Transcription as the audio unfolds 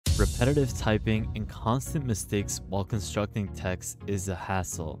Repetitive typing and constant mistakes while constructing text is a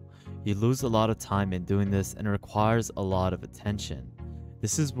hassle. You lose a lot of time in doing this and it requires a lot of attention.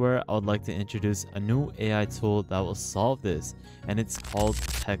 This is where I would like to introduce a new AI tool that will solve this, and it's called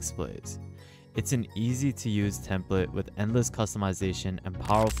TextBlaze. It's an easy to use template with endless customization and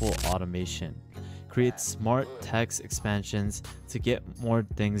powerful automation. Create smart text expansions to get more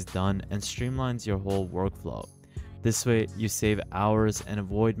things done and streamlines your whole workflow. This way, you save hours and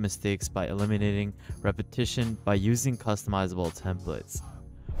avoid mistakes by eliminating repetition by using customizable templates.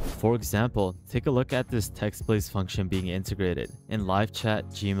 For example, take a look at this TextBlaze function being integrated in live chat,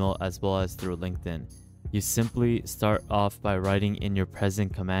 Gmail, as well as through LinkedIn. You simply start off by writing in your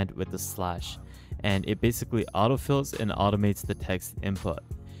present command with a slash, and it basically autofills and automates the text input.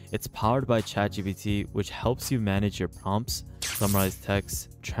 It's powered by ChatGPT, which helps you manage your prompts, summarize text,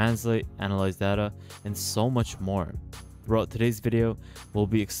 translate, analyze data, and so much more. Throughout today's video, we'll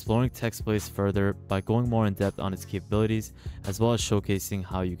be exploring TextBlaze further by going more in depth on its capabilities, as well as showcasing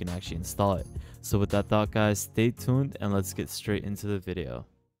how you can actually install it. So with that thought, guys, stay tuned and let's get straight into the video.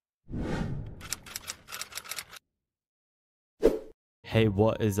 Hey,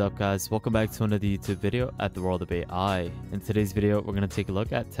 what is up, guys? Welcome back to another YouTube video at the world of AI. In today's video, we're going to take a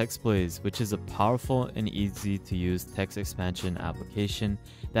look at TextBlaze, which is a powerful and easy to use text expansion application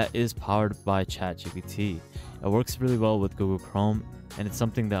that is powered by ChatGPT. It works really well with Google Chrome, and it's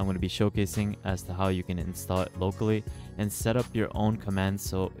something that I'm going to be showcasing as to how you can install it locally and set up your own commands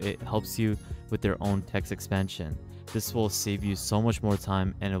so it helps you with your own text expansion. This will save you so much more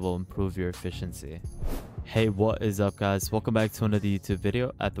time and it will improve your efficiency. Hey, what is up, guys? Welcome back to another YouTube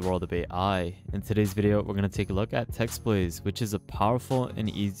video at the world of AI. In today's video, we're going to take a look at TextBlaze, which is a powerful and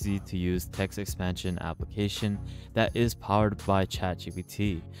easy to use text expansion application that is powered by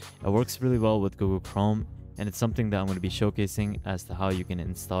ChatGPT. It works really well with Google Chrome, and it's something that I'm going to be showcasing as to how you can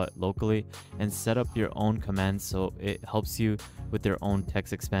install it locally and set up your own commands so it helps you with your own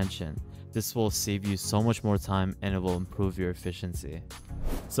text expansion. This will save you so much more time and it will improve your efficiency.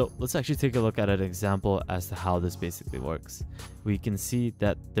 So let's actually take a look at an example as to how this basically works. We can see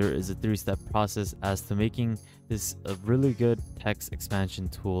that there is a three-step process as to making this a really good text expansion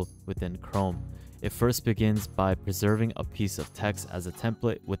tool within Chrome. It first begins by preserving a piece of text as a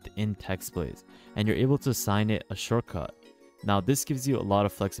template within TextBlaze, and you're able to assign it a shortcut. Now, this gives you a lot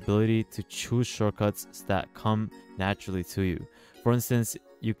of flexibility to choose shortcuts that come naturally to you. For instance,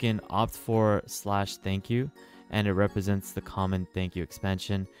 you can opt for /thank you, and it represents the common thank you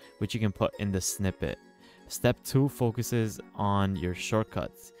expansion, which you can put in the snippet. Step 2 focuses on your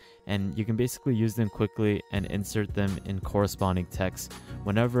shortcuts, and you can basically use them quickly and insert them in corresponding text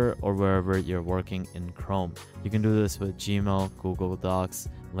whenever or wherever you're working in Chrome. You can do this with Gmail, Google Docs,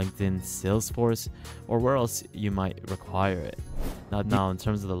 LinkedIn, Salesforce, or where else you might require it. Now, in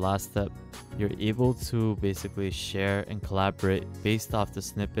terms of the last step, you're able to basically share and collaborate based off the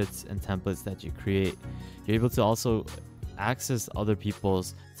snippets and templates that you create. You're able to also access other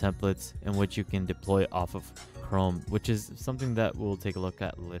people's templates in which you can deploy off of Chrome, which is something that we'll take a look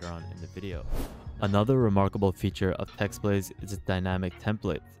at later on in the video. Another remarkable feature of TextBlaze is its dynamic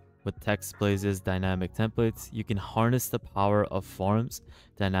template. With TextBlaze's dynamic templates, you can harness the power of forms,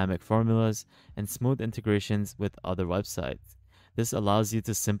 dynamic formulas, and smooth integrations with other websites. This allows you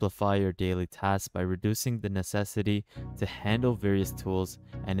to simplify your daily tasks by reducing the necessity to handle various tools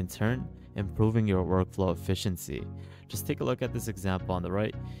and, in turn, improving your workflow efficiency. Just take a look at this example on the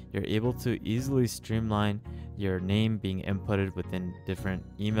right. You're able to easily streamline your name being inputted within different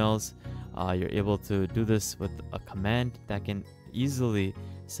emails. You're able to do this with a command that can easily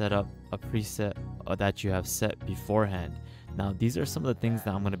set up a preset that you have set beforehand. Now, these are some of the things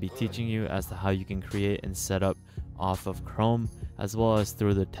that I'm going to be teaching you as to how you can create and set up off of Chrome, as well as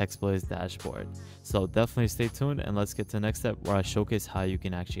through the TextBlaze dashboard. So definitely stay tuned and let's get to the next step where I showcase how you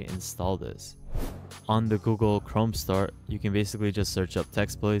can actually install this. On the Google Chrome store, you can basically just search up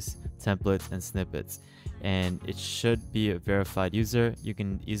TextBlaze, templates, and snippets, and it should be a verified user. You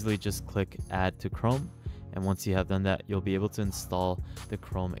can easily just click add to Chrome, and once you have done that, you'll be able to install the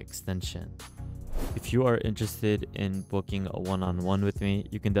Chrome extension. If you are interested in booking a one-on-one with me,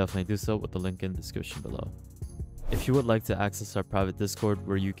 you can definitely do so with the link in the description below. If you would like to access our private Discord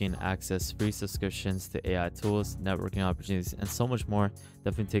where you can access free subscriptions to AI tools, networking opportunities, and so much more,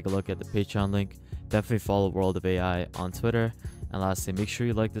 definitely take a look at the Patreon link. Definitely follow World of AI on Twitter. And lastly, make sure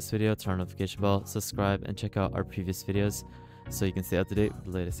you like this video, turn on the notification bell, subscribe, and check out our previous videos so you can stay up to date with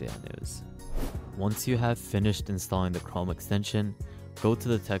the latest AI news. Once you have finished installing the Chrome extension, go to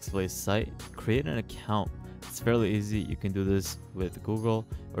the TextBlaze site, create an account. It's fairly easy. You can do this with Google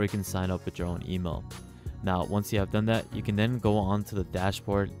or you can sign up with your own email. Now, once you have done that, you can then go on to the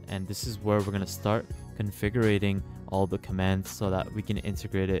dashboard, and this is where we're going to start configuring all the commands so that we can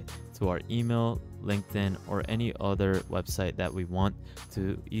integrate it to our email, LinkedIn, or any other website that we want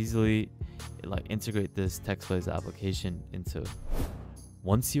to easily integrate this TextBlaze application into.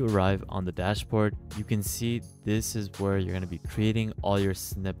 Once you arrive on the dashboard, you can see this is where you're going to be creating all your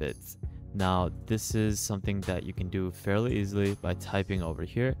snippets. Now, this is something that you can do fairly easily by typing over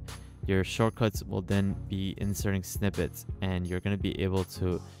here. Your shortcuts will then be inserting snippets, and you're going to be able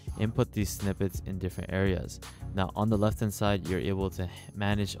to input these snippets in different areas. Now, on the left hand side, you're able to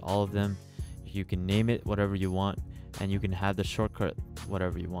manage all of them. You can name it whatever you want, and you can have the shortcut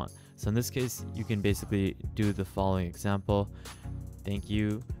whatever you want. So in this case, you can basically do the following example. Thank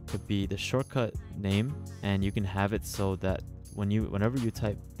you could be the shortcut name, and you can have it so that whenever you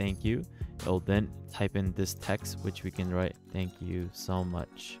type thank you, it'll then type in this text, which we can write thank you so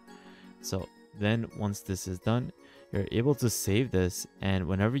much. So then once this is done, you're able to save this, and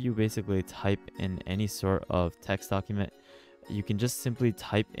whenever you basically type in any sort of text document, you can just simply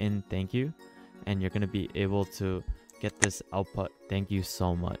type in thank you, and you're going to be able to get this output, thank you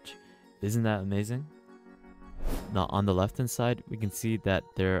so much. Isn't that amazing? Now, on the left hand side, we can see that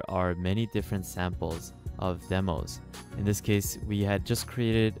there are many different samples of demos. In this case, we had just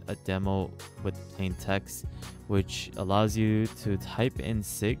created a demo with plain text, which allows you to type in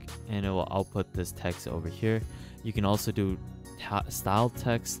SIG and it will output this text over here. You can also do style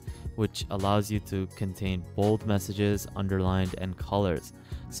text, which allows you to contain bold messages, underlined, and colors.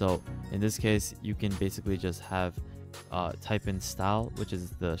 So in this case, you can basically just have type in style, which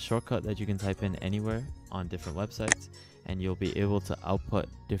is the shortcut that you can type in anywhere on different websites, and you'll be able to output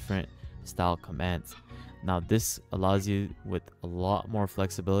different style commands. Now, this allows you with a lot more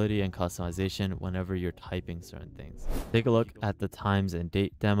flexibility and customization whenever you're typing certain things. Take a look at the times and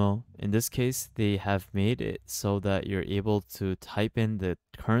date demo. In this case, they have made it so that you're able to type in the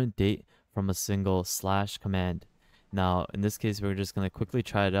current date from a single / command. Now, in this case, we're just going to quickly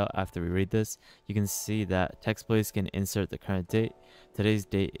try it out after we read this. You can see that TextBlaze can insert the current date. Today's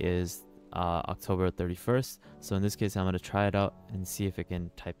date is October 31st. So in this case, I'm going to try it out and see if it can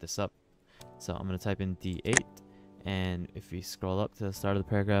type this up. So I'm going to type in D8, and if we scroll up to the start of the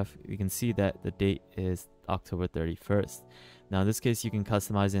paragraph, you can see that the date is October 31st. Now in this case, you can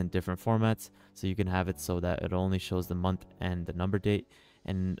customize it in different formats, so you can have it so that it only shows the month and the number date,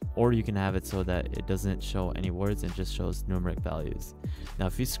 or you can have it so that it doesn't show any words and just shows numeric values. Now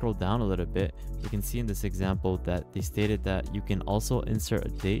if you scroll down a little bit, you can see in this example that they stated that you can also insert a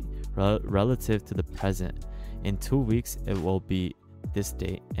date relative to the present. In 2 weeks, it will be this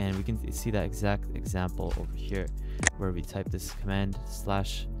date, and we can see that exact example over here where we type this command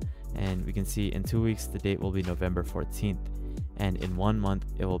 / and we can see in 2 weeks the date will be November 14th, and in 1 month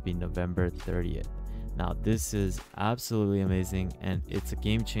it will be November 30th. Now this is absolutely amazing, and it's a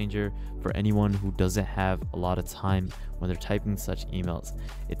game changer for anyone who doesn't have a lot of time when they're typing such emails.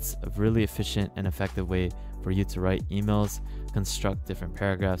 It's a really efficient and effective way for you to write emails, construct different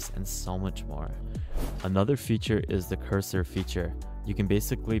paragraphs, and so much more. Another feature is the cursor feature. You can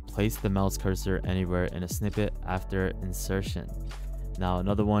basically place the mouse cursor anywhere in a snippet after insertion. Now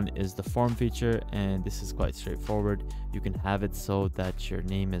another one is the form feature, and this is quite straightforward. You can have it so that your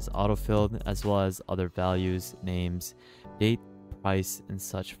name is autofilled, as well as other values, names, date, price, and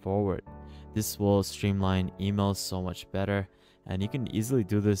such forward. This will streamline emails so much better, and you can easily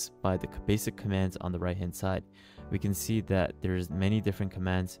do this by the basic commands on the right hand side. We can see that there's many different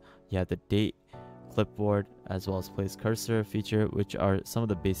commands. You have the date, clipboard, as well as place cursor feature, which are some of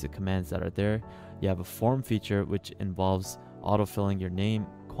the basic commands that are there. You have a form feature, which involves autofilling your name,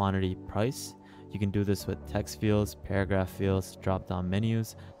 quantity, price. You can do this with text fields, paragraph fields, drop down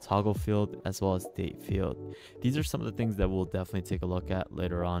menus, toggle field, as well as date field. These are some of the things that we'll definitely take a look at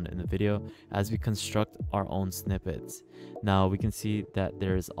later on in the video as we construct our own snippets. Now we can see that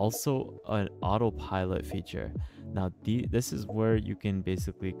there's also an autopilot feature. Now this is where you can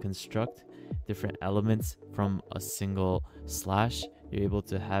basically construct different elements from a single /. You're able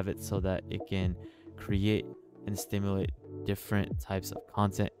to have it so that it can create and stimulate different types of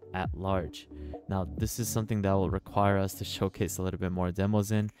content at large. Now this is something that will require us to showcase a little bit more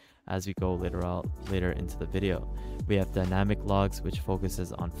demos in as we go later into the video. We have dynamic logs, which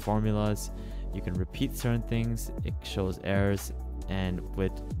focuses on formulas. You can repeat certain things, it shows errors, and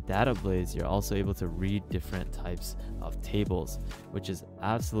with DataBlaze you're also able to read different types of tables, which is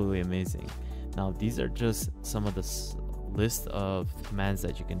absolutely amazing. Now these are just some of the list of commands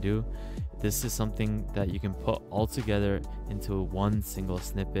that you can do. This is something that you can put all together into one single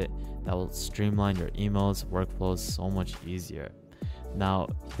snippet that will streamline your emails, workflows so much easier. Now,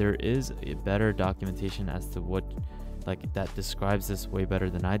 there is a better documentation as to what that describes this way better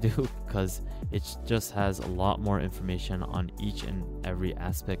than I do because it just has a lot more information on each and every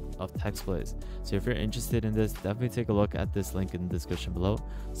aspect of text plays. So if you're interested in this, definitely take a look at this link in the description below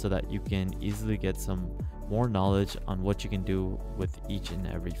so that you can easily get some more knowledge on what you can do with each and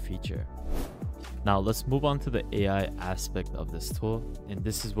every feature. Now let's move on to the AI aspect of this tool, and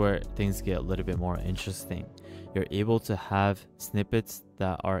this is where things get a little bit more interesting. You're able to have snippets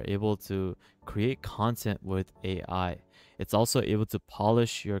that are able to create content with AI. It's also able to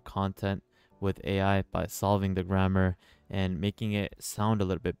polish your content with AI by solving the grammar and making it sound a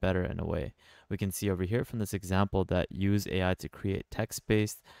little bit better in a way. We can see over here from this example that use AI to create text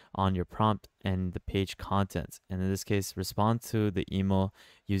based on your prompt and the page contents. And in this case, respond to the email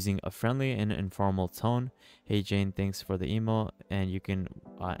using a friendly and informal tone. Hey Jane, thanks for the email, and you can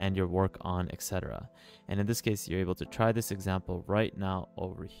end your work on etc. And in this case, you're able to try this example right now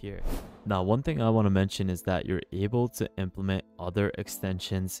over here. Now, one thing I want to mention is that you're able to implement other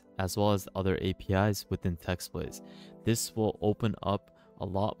extensions as well as other APIs within TextBlaze. This will open up a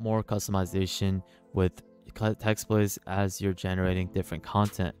lot more customization with TextBlaze as you're generating different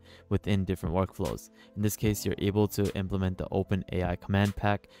content within different workflows. In this case, you're able to implement the OpenAI command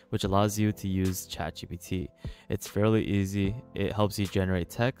pack, which allows you to use ChatGPT. It's fairly easy. It helps you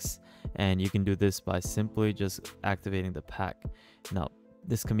generate text, and you can do this by simply just activating the pack. Now,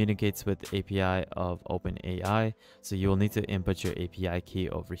 this communicates with the API of OpenAI, so you will need to input your API key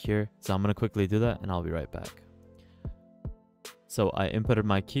over here. So I'm going to quickly do that, and I'll be right back. So I inputted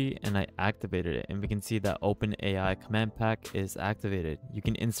my key and I activated it, and we can see that OpenAI command pack is activated. You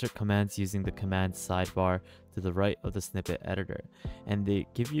can insert commands using the command sidebar to the right of the snippet editor, and they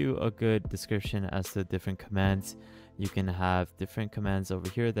give you a good description as to different commands. You can have different commands over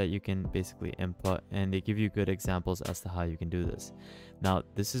here that you can basically input, and they give you good examples as to how you can do this. Now,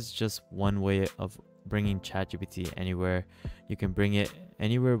 this is just one way of bringing ChatGPT anywhere. You can bring it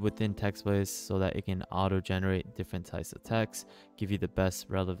anywhere within TextBlaze so that it can auto-generate different types of text, give you the best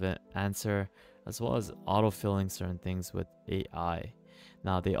relevant answer, as well as auto-filling certain things with AI.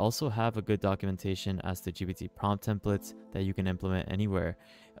 Now, they also have a good documentation as to GPT prompt templates that you can implement anywhere.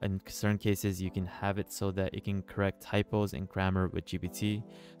 In certain cases, you can have it so that it can correct typos in grammar with GPT.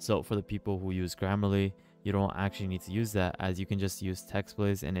 So for the people who use Grammarly, you don't actually need to use that, as you can just use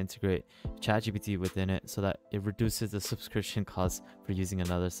TextBlaze and integrate ChatGPT within it so that it reduces the subscription cost for using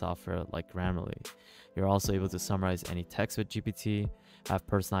another software like Grammarly. You're also able to summarize any text with GPT, have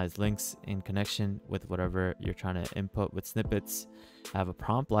personalized links in connection with whatever you're trying to input with snippets, have a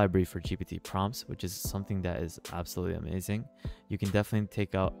prompt library for GPT prompts, which is something that is absolutely amazing. You can definitely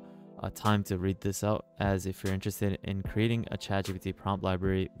take out time to read this out, as if you're interested in creating a ChatGPT prompt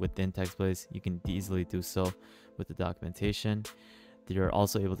library within TextBlaze, you can easily do so with the documentation. You're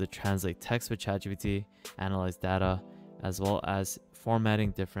also able to translate text with ChatGPT, analyze data, as well as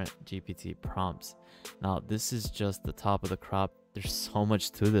formatting different GPT prompts. Now, this is just the top of the crop. There's so much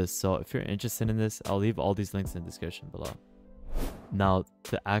to this, so if you're interested in this, I'll leave all these links in the description below. Now,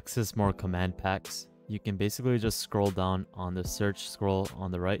 to access more command packs, you can basically just scroll down on the search scroll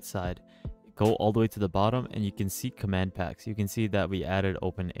on the right side, go all the way to the bottom, and you can see command packs. You can see that we added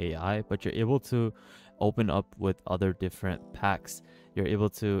OpenAI, but you're able to open up with other different packs. You're able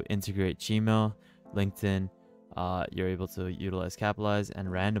to integrate Gmail, LinkedIn, you're able to utilize capitalize and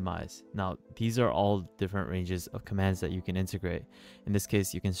randomize. Now, these are all different ranges of commands that you can integrate. In this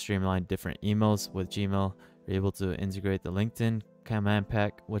case, you can streamline different emails with Gmail. You're able to integrate the LinkedIn command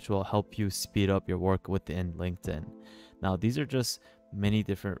pack, which will help you speed up your work within LinkedIn. Now, these are just many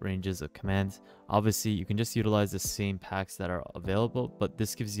different ranges of commands. Obviously, you can just utilize the same packs that are available, but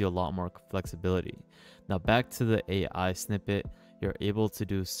this gives you a lot more flexibility. Now, back to the AI snippet, you're able to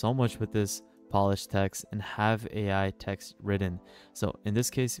do so much with this, polish text and have AI text written. So in this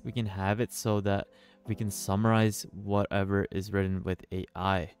case, we can have it so that we can summarize whatever is written with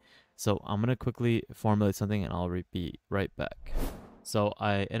AI. So I'm going to quickly formulate something and I'll be right back. So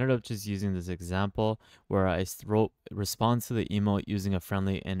I ended up just using this example where I wrote response to the email using a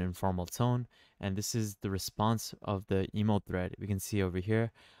friendly and informal tone. And this is the response of the email thread. We can see over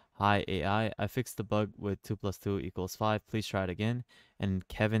here. Hi AI, I fixed the bug with 2 + 2 = 5. Please try it again. And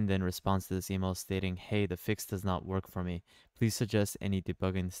Kevin then responds to this email stating, hey, the fix does not work for me. Please suggest any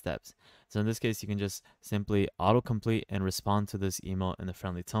debugging steps. So in this case, you can just simply autocomplete and respond to this email in the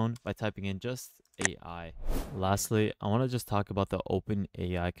friendly tone by typing in just AI. Lastly, I want to just talk about the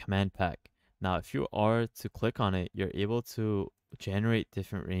OpenAI command pack. Now, if you are to click on it, you're able to generate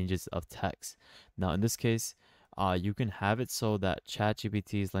different ranges of text. Now, in this case, you can have it so that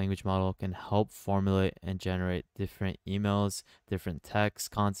ChatGPT's language model can help formulate and generate different emails, different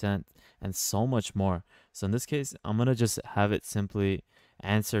text, content, and so much more. So in this case, I'm gonna just have it simply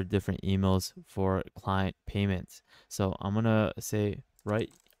answer different emails for client payments. So I'm gonna say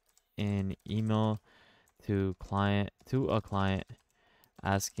write an email to a client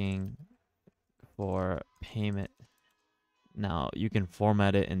asking for payment. Now you can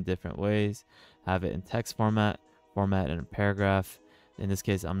format it in different ways, have it in text format, format in a paragraph. In this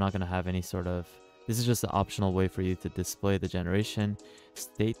case, I'm not going to have any sort of, this is just an optional way for you to display the generation,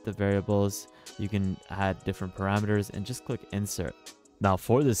 state the variables. You can add different parameters and just click insert. Now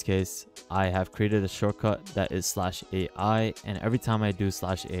for this case, I have created a shortcut that is /AI, and every time I do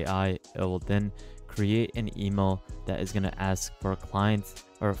 /AI, it will then create an email that is going to ask for clients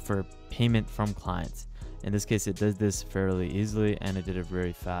or for payment from clients. In this case, it did this fairly easily and it did it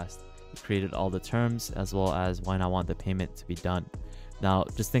very fast. It created all the terms as well as when I want the payment to be done. Now,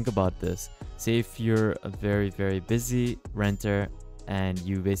 just think about this. Say if you're a very busy renter and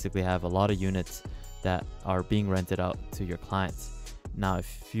you basically have a lot of units that are being rented out to your clients. Now,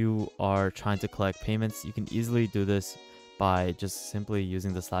 if you are trying to collect payments, you can easily do this by just simply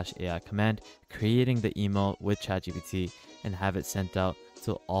using the /AI command, creating the email with ChatGPT and have it sent out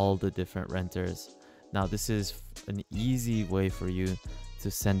to all the different renters. Now, this is an easy way for you to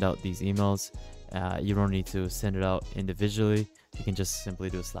send out these emails. You don't need to send it out individually. You can just simply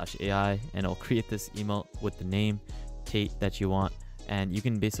do a /AI and it'll create this email with the name, date that you want. And you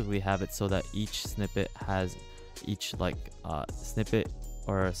can basically have it so that each snippet has each snippet,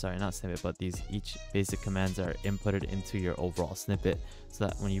 or sorry, not snippet, but each basic commands are inputted into your overall snippet, so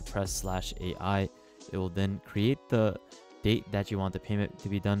that when you press /AI, it will then create the date that you want the payment to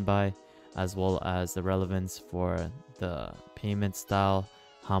be done by, as well as the relevance for the payment style,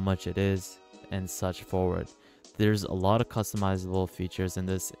 how much it is, and such forward. There's a lot of customizable features in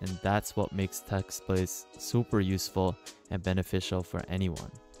this, and that's what makes TextPlace super useful and beneficial for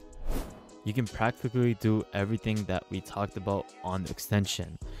anyone. You can practically do everything that we talked about on the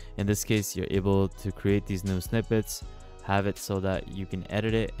extension. In this case, you're able to create these new snippets, have it so that you can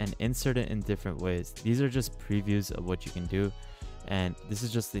edit it and insert it in different ways. These are just previews of what you can do, and this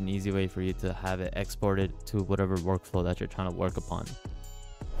is just an easy way for you to have it exported to whatever workflow that you're trying to work upon.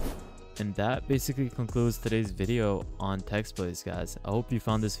 And that basically concludes today's video on TextPlace, guys. I hope you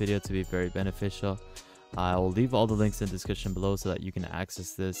found this video to be very beneficial. I will leave all the links in the description below so that you can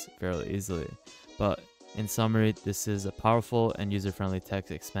access this fairly easily. But in summary, this is a powerful and user-friendly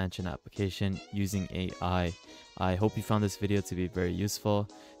text expansion application using AI. I hope you found this video to be very useful.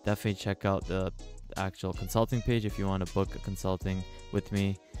 Definitely check out the actual consulting page if you want to book a consulting with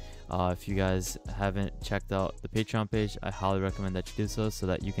me. If you guys haven't checked out the Patreon page, I highly recommend that you do so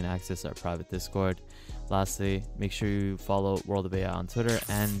that you can access our private Discord. Lastly, make sure you follow World of AI on Twitter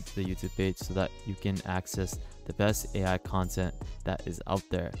and the YouTube page so that you can access the best AI content that is out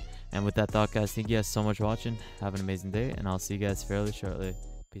there. And with that thought, guys, thank you guys so much for watching. Have an amazing day, and I'll see you guys fairly shortly.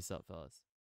 Peace out, fellas.